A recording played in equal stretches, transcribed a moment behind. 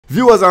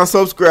Viewers and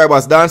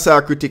subscribers,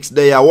 Dancehall Critics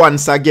there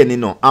once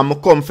again, I'm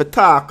come to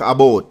talk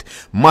about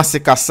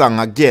Masicka song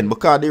again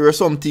because there were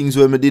some things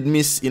where I did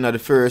miss in the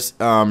first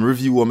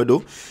review I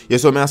do.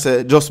 Yes, so I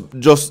say just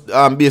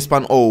based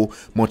on how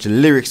much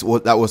lyrics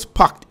that was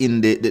packed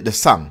in the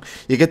song.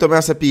 You get what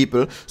I say,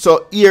 people?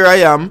 So here I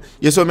am.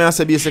 Yes, so I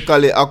say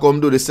basically I come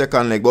do the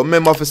second leg. But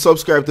remember to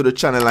subscribe to the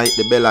channel and hit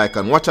the bell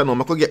icon. Watch out now,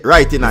 I could get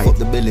right in it. Fuck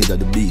the belly of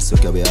the beast,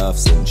 okay, we half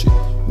century.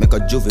 Make a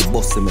juvie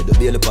boss me, the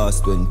bailey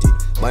past 20.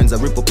 Mine's a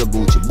rip up your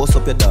Gucci, bust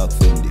up your dog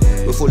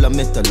Fendi. We full of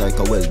metal like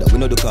a welder, we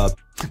know the car.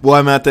 Boy,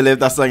 I'm tell you if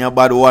that song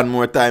bad one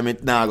more time,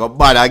 it now go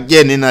bad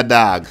again in a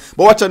dog.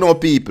 But watch out now,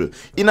 people.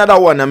 In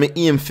another one, I'm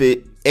aim for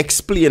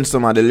explain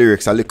some of the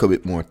lyrics a little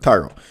bit more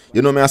thorough.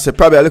 You know me, I say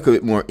probably a little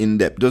bit more in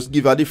depth. Just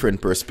give a different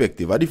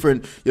perspective, a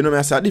different, you know me,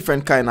 I say a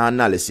different kind of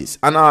analysis.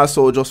 And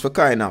also just for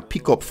kind of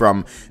pick up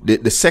from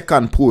the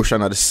second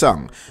portion of the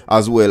song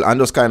as well. And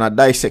just kind of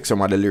dissect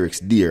some of the lyrics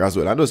there as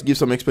well. And just give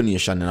some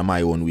explanation in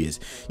my own ways.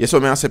 Yes, so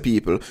me I say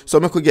people, so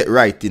me could get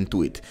right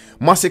into it.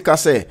 Masicka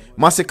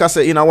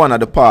say in a one of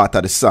the part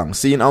of the song.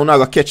 See, I wanna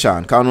go catch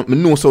on, cause I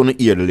know so I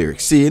hear the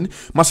lyrics. See,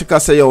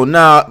 Masicka say, yo,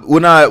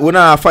 we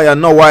not fire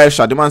no wild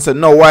shot. The man said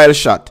no wild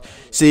shot.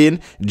 See,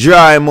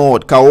 dry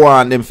mode, cause we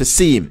want them to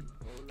see him.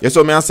 Yes,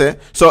 what I say?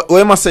 So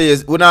what I say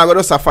is, we not go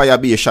to fire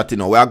be a shot,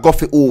 we are go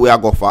for who we are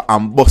go for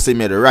and bust him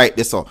the right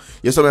this so.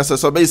 Yes, what I say?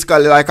 So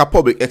basically like a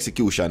public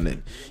execution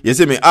then. You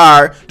see me?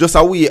 Or just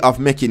a way of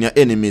making your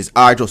enemies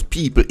or just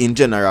people in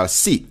general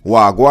see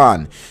what go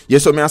on.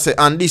 Yes, what I say?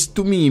 And this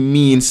to me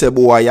means say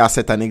boy you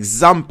set an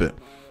example.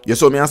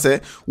 Yes, what I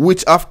say?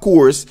 Which of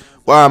course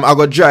I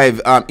go drive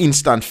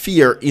instant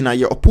fear in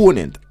your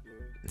opponent.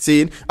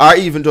 See, or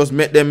even just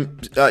make them,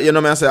 you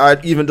know what I say,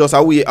 or even just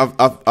a way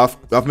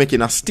of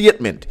making a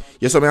statement.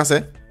 You see what I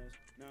say?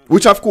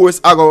 Which of course,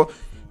 I go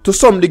to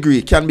some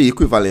degree can be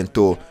equivalent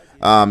to,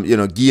 you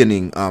know,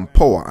 gaining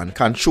power and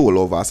control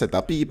over a set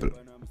of people.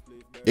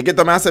 You get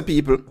what I say,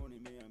 people?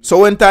 So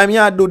when time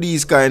you do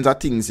these kinds of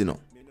things, you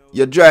know,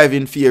 you're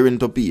driving fear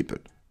into people.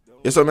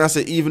 You see what I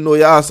say? Even though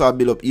you also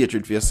build up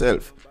hatred for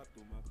yourself.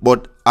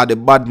 But at the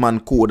bad man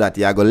code that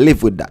you are going to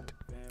live with that.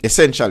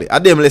 Essentially,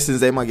 at them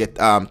lessons they might get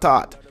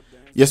taught.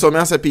 Yes, so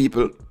I say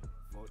people,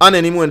 and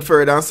then he went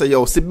further and say,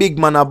 yo, see big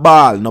man a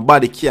ball,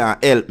 nobody can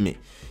help me.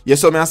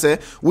 Yes, so I say,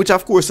 which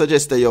of course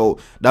suggests that, yo,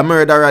 the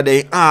murderer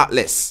they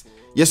heartless.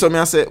 Yes, so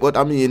I say, what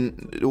I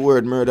mean, the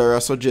word murderer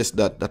suggests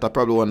that are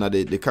probably one of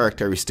the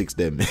characteristics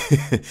them.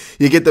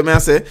 You get what I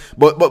say?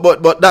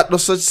 But that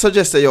does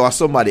suggest that, yo,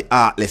 somebody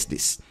heartless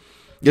this.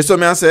 Yes,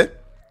 so I say,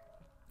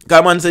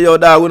 come and say, yo,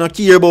 dog, we don't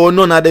care about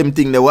none of them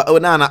things, we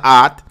not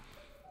heart.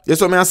 You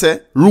see what I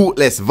say?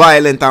 Ruthless,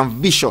 violent, and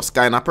vicious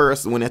kind of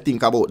person when you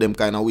think about them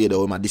kind of way that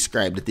we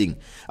describe the thing.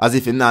 As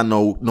if you not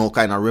no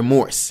kind of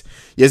remorse.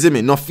 You see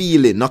me? No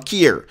feeling, no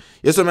care.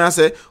 You see what I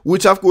say?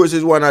 Which of course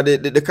is one of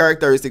the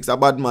characteristics of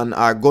bad man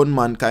or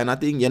gunman kind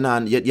of thing. You're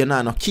not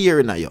no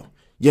caring of you.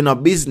 You're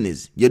not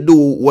business. You do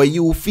what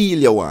you feel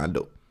you want to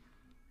do.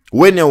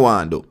 When you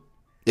want to do.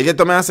 You get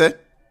what I say?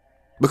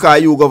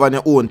 Because you govern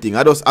your own thing.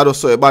 I just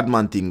saw a bad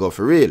man thing go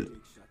for real.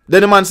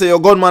 Then the man say your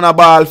gunman a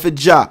ball for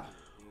ja.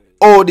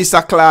 Oh, this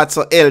a clot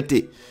so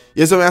healthy.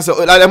 You see what I say?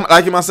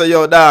 Like him say,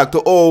 yo, dog,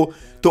 to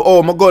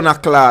oh, my gun a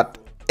clot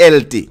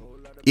healthy.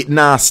 It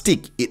not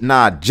stick, it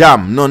not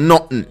jam, no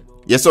nothing.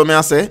 You see what I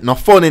say? No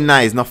funny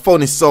nice, no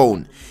funny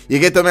sound. You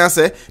get what I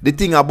say? The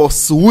thing about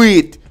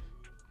sweet.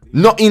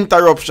 No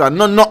interruption,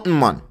 no nothing,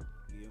 man.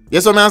 You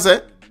see what I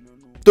say?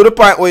 To the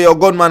point where your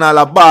gunman all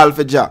a ball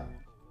for ja.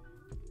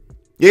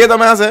 You get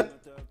what I say?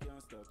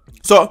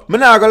 So, I'm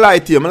not gonna lie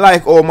to you, I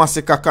like how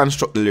Masicka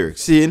construct the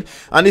lyrics, see?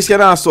 And this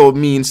can also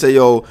mean, say,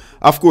 yo,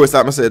 of course,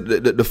 like I said,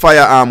 the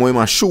firearm when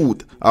I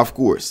shoot, of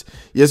course.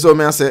 Yes, so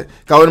I say,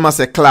 because when I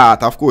say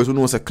clot, of course, we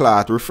know say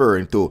clot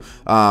refers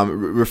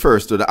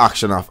to the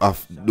action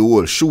of the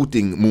whole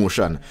shooting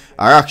motion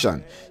or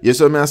action. Yes,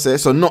 so I say,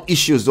 so no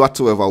issues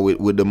whatsoever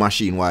with the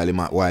machine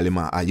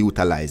while I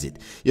utilize it.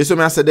 Yes, so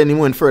I say, then he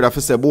went further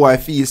for say, boy, I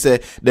feel say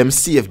them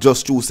safe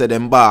just through say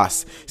them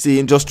boss.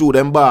 See, just through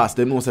them boss,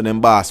 them know say them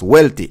boss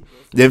wealthy.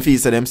 Them feel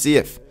say them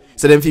safe.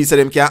 So them feel say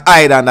them can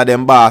hide under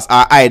them boss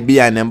or hide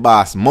behind them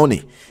boss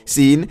money.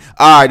 See?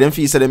 Or them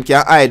feel say them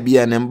can hide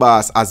behind them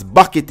boss as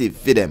bucketive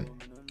for them.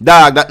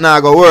 Dog, that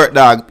not go work,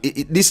 dog.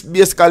 This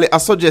basically I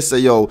suggest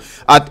yo,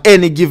 at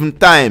any given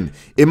time,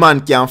 a man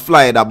can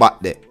fly the back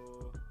there.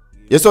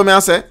 You see what I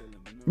say?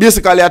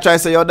 Basically, I try to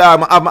say, yo,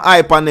 dog, I have my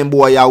eye on them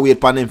boy, I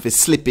wait on them for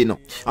sleeping. You know?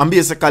 And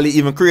basically,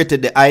 even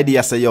created the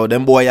idea, say, yo,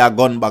 them boy, a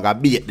gun bag, I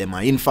beat them,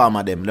 I inform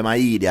them a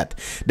idiot.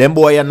 Them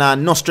boy, are not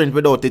no strength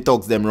without the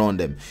thugs them round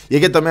them.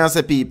 You get what I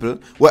say, people?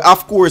 Well,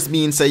 of course,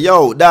 means say,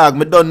 yo, dog,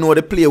 me don't know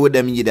the play with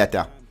them idiot.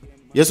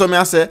 You see what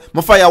I say?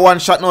 Me fire one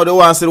shot now, the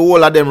one say the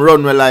whole of them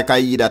run well like a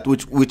idiot,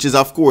 which is,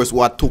 of course,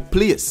 what took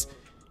place.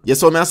 Yes,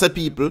 so me I say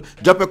people,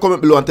 drop a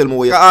comment below and tell me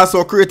what you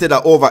also created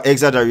an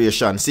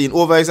over-exaggeration. Seeing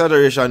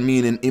over-exaggeration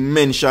meaning him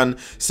mention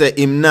say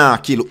him nah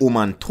kill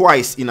woman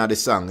twice in the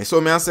song. So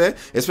me I say,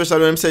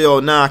 especially when him say yo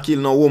nah kill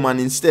no woman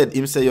instead,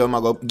 him say yo ma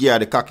go give her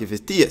the cocky for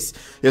tears.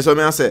 Yes, so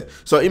me I say,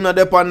 so him not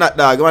depend on that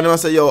dog. When him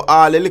say yo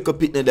all the little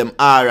pitney them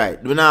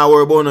alright. We not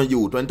worry about no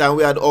youth. One time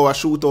we had our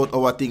shootout,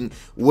 our thing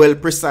well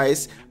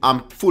precise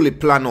and fully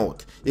planned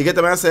out. You get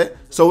what I say?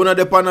 So we not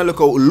depend on look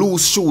how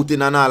loose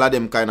shooting and all of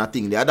them kind of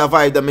thing. The other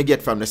vibe that me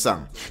get from the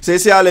song. So you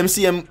see all them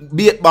see him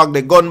bait bag,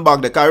 the gun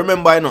bag, the car.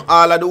 Remember, you know,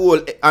 all of the whole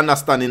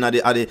understanding of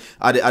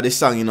the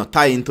song, you know,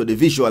 tie into the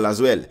visual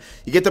as well.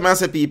 You get what I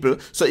say, people?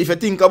 So if you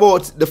think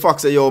about the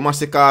fact that yo,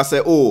 Masicka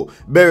say, oh,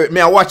 me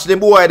I watch the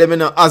boy them, you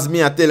know, as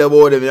me I tell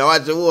about them, I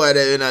watch the boy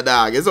them, you know,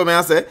 dog. You know what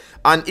I say?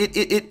 And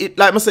it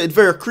like I say, it's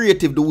very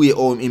creative the way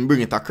how him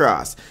bring it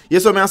across. You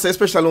know what I say?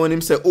 Especially when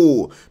him say,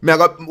 oh, me I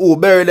got, oh,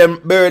 bury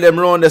them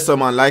round there, some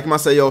man. Like I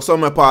say, yo,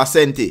 some pass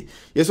senti.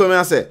 You know what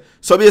I say?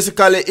 So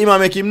basically, him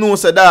make him know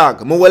say,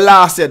 dog, me will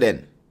last you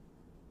then.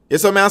 You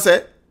know what I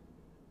say?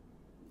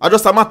 I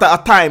just a matter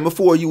of time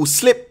before you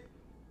slip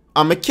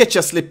and me catch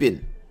you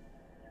slipping.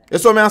 You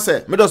know what I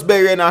say? Me just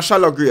bury you in a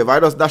shallow grave.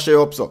 I just dash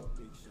you up so.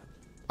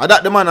 And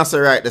that the man I say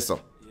right there so.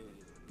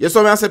 You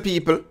know what I say,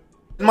 people?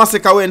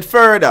 Masicka went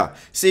further,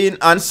 saying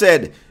and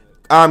said,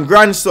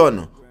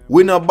 grandson,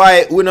 we no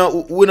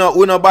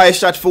buy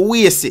shot for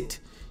waste it.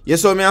 You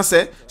saw me I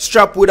say,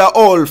 strap with a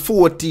all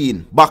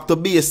 14, back to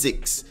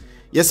basics.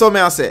 You saw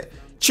me I say,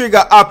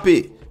 trigger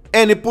happy,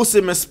 any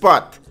pussy me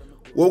spot,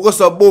 we go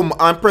so boom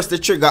and press the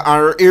trigger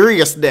and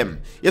erase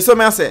them. You saw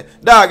me I say,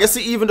 dog, you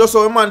see even though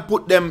so a man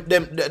put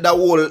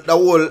the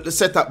whole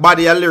setup,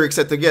 body and lyrics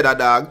set together,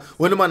 dog,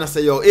 when the man I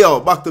say,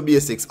 yo, back to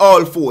basics,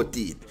 all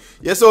 14.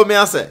 You saw me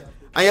I say,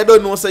 and you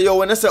don't know, say, yo,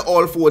 when I say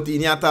all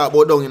 14, you talk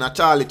about down in a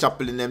Charlie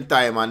Chaplin them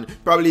time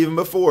and probably even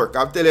before.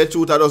 I'll tell you the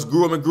truth, I just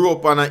grew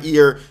up and I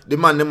hear the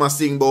man them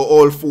sing about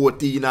all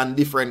 14 and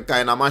different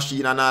kind of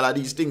machine and all of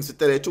these things. To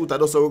tell you the truth, I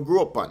just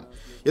grew up on.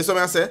 You see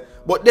what I say?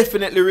 But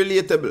definitely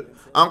relatable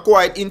and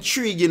quite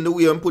intriguing the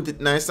way I put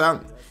it in a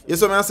song. You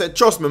see what I say?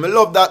 Trust me, I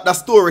love that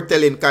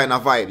storytelling kind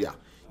of vibe, yeah.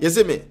 You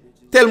see me?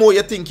 Tell me what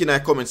you think in the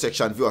comment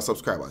section, viewers,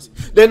 subscribers.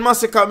 Then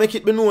Masicka make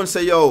it be known,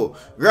 say, yo,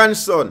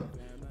 grandson,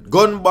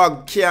 gun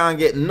bag can't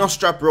get no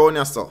strap round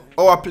here, so.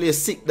 Our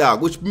place sick,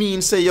 dog, which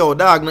means, say, yo,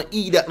 dog, no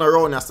eat that no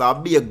round here, so.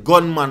 Be a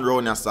gunman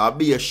round here, so.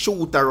 Be a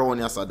shooter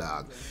round here, so,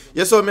 dog.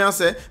 You see what I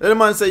say? Then the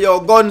man say,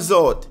 yo, guns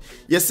out.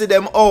 You see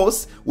them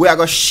house, we are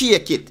going to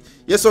shake it.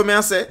 You see what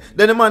I say?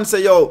 Then the man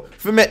say, yo,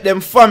 if we make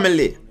them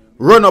family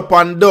run up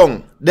and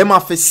down, them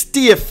have to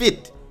stay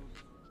fit.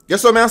 You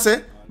see what I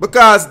say?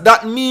 Because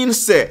that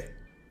means, say,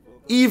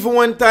 even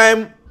one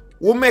time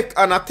we make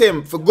an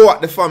attempt to go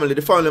at the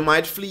family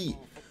might flee.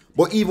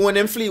 But even when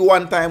them flee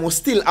one time, we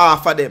still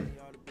offer them.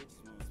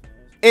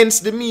 Hence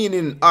the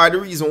meaning or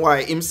the reason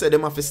why him said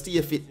them have to stay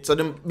fit. So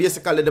them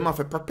basically them have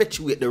to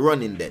perpetuate the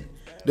running then.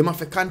 Them have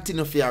to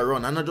continue for your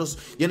run. And not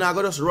just, you're not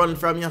going to just run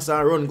from your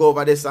side, run, go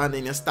over this and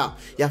then you stop.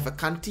 You have to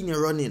continue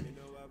running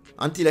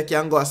until you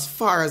can go as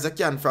far as you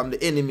can from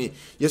the enemy.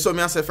 You saw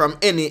me I say from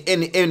any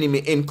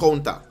enemy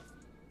encounter.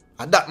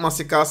 And that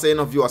Masicka saying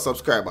of viewers,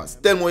 subscribers.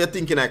 Tell me what you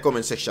think in the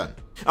comment section.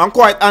 And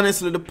quite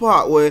honestly, the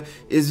part where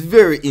is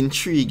very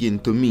intriguing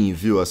to me,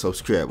 viewers,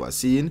 subscribers,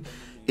 seeing,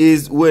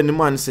 is when the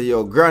man say,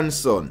 your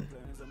grandson,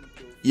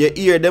 you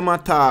hear them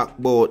talk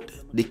about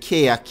the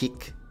Kia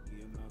kick,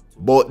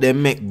 but they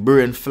make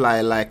brain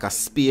fly like a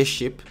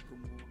spaceship.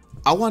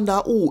 I wonder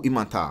who him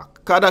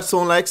attack. Cause that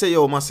sound like say,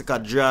 yo,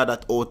 Masicka draw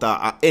that out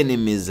of an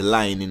enemy's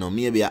line, you know,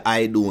 maybe a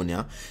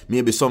Idonia,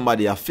 maybe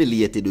somebody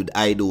affiliated with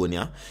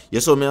Idonia. You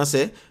saw me I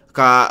say?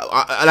 Cause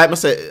like I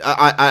say,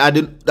 I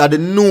the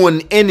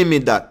known enemy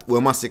that we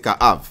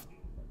Masicka have.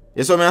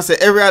 You see what I say?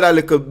 Every other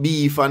little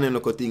beef and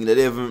little thing that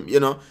even, you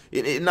know,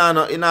 it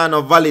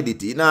no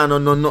validity, it no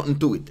nothing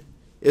to it.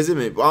 You see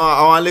me?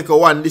 I want like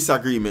one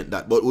disagreement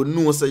that, but we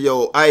know say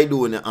yo, I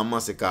do and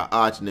Masicka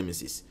arch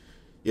nemesis.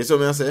 You see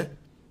what I say?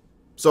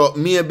 So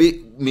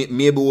maybe we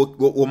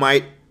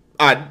might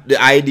add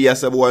the idea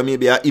say boy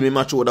maybe I even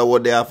match what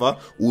what they offer.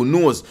 Who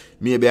knows?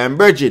 Maybe I'm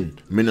virgin.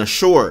 Me not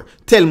sure.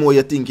 Tell me what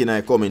you think in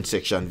the comment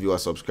section,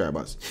 viewers,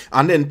 subscribers.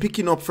 And then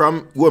picking up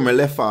from where me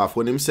left off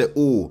when him say,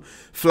 oh,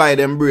 fly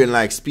them brain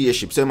like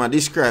spaceships. So I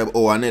describe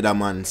how another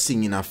man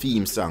singing a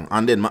theme song.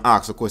 And then I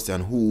ask the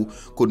question, who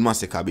could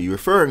Masicka be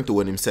referring to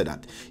when him said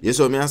that? You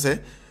saw me I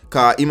say?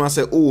 Cause he must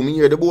say, oh, me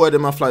hear the boy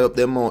them a fly up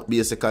them mouth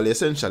basically,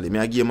 essentially. Me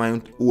I give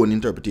my own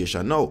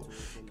interpretation now.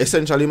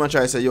 Essentially, I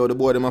try to say, yo, the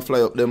boy them a fly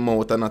up them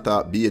mouth and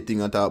not be a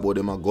thing and talk about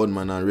them a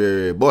gunman and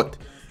rare. But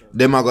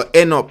them a go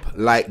end up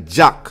like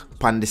Jack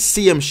on the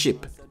same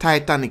ship.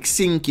 Titanic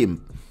sink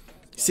him.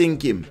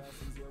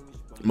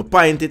 I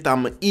point it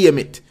and I aim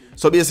it.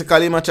 So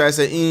basically, I try to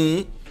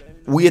say,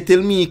 wait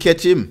till me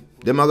catch him.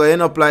 Them a go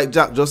end up like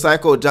Jack, just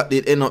like how Jack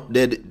did end up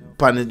dead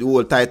on the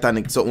whole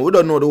Titanic. So we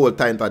don't know the whole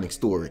Titanic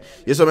story.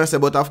 You see what I say?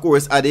 But of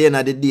course, at the end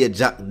of the day,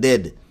 Jack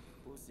dead.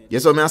 You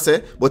see what I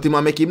say? But he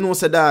make him know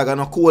say dog and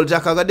a cold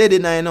Jack a go dead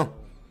in there, you know.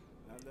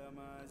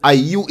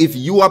 You, if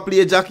you are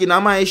play Jack in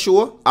my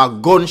show, a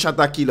gunshot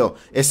a killer,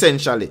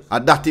 essentially. A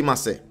that him a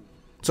say.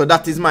 So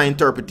that is my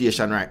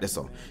interpretation right there.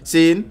 So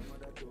seeing,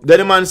 then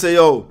the man say,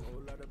 yo,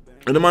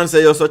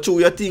 so true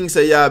your things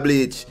say you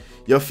bleach,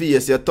 your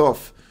face, you're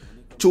tough.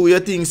 True your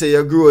things say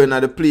you're growing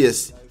at the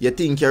place, you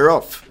think you're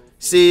rough.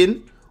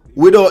 Seeing,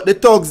 without the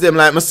thugs them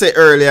like I said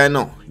earlier, I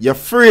know. You're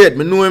afraid,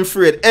 me know him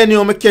afraid.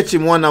 Anyhow me catch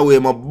him one away,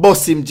 me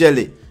bust him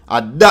jelly.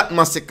 And that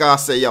Masicka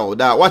say, yo,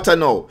 that what I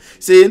know.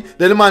 Seeing,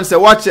 then the man say,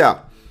 watch ya.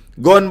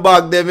 Gun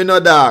bag them, you know,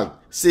 dog.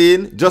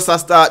 Seeing, just a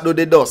start do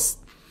the dust.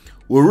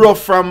 We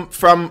rough from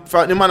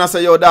the man I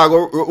say, yo,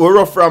 dog, we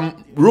rough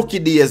from rookie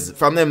days,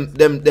 from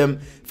them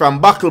from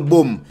buckle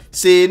boom.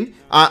 Seeing,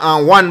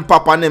 and one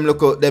pop and them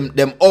look at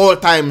them all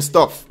time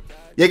stuff.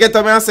 You get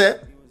what I say?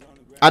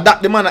 And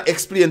that the man I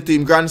explain to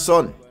him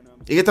grandson.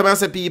 You get what I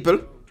say, people?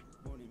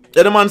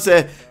 Then the man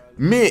say,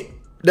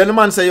 then the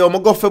man say, yo, I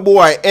go for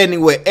boy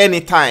anywhere,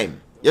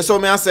 anytime. You saw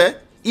me I say?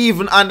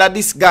 Even under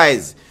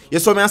disguise. You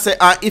saw me I say,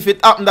 if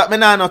it happen that me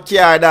nah no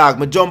care, dog,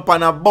 me jump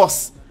on a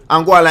bus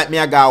and go like me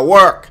I got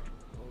work.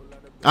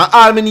 And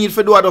all me need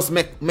for do is just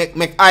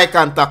make eye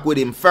contact with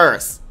him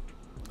first.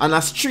 And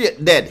a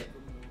straight dead.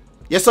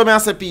 You saw me I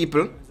say,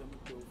 people?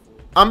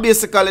 And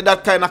basically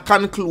that kind of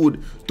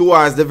conclude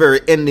towards the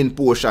very ending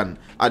portion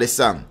of the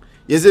song.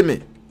 You see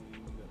me?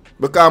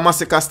 Because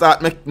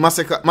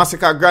Masicka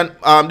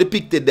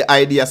depicted the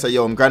idea, say,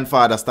 yo,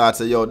 grandfather starts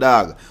say, yo,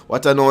 dog,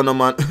 what I know, no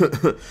man,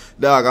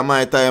 dog,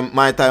 my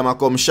time I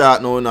come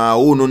short now,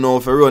 who no know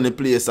for run the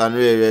place and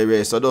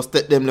ray. So just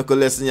take them little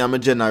lesson, I'm a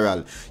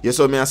general. You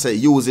saw me I say,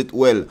 use it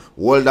well,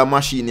 hold the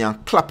machine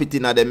and clap it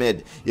in at them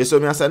head. You saw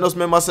me I say, just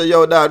remember say,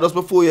 yo, dog, just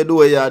before you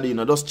do it, you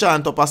know, just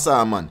chant up a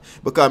sermon.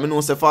 Because I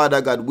know say,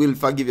 Father God will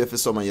forgive you for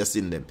some of your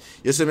sin them.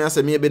 You saw me I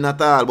say, maybe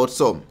not all, but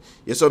some.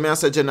 You saw me I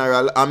say,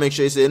 general, and make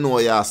sure you say, you know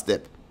your step.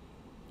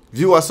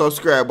 Viewer,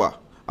 subscriber,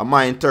 and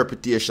my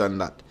interpretation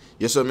that.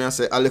 You saw me I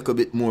say a little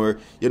bit more,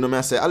 you know me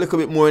I say a little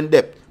bit more in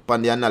depth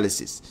on the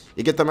analysis.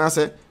 You get me I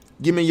say?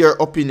 Give me your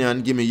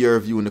opinion, give me your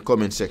view in the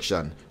comment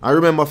section. And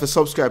remember to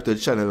subscribe to the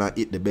channel and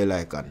hit the bell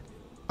icon.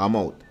 I'm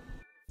out.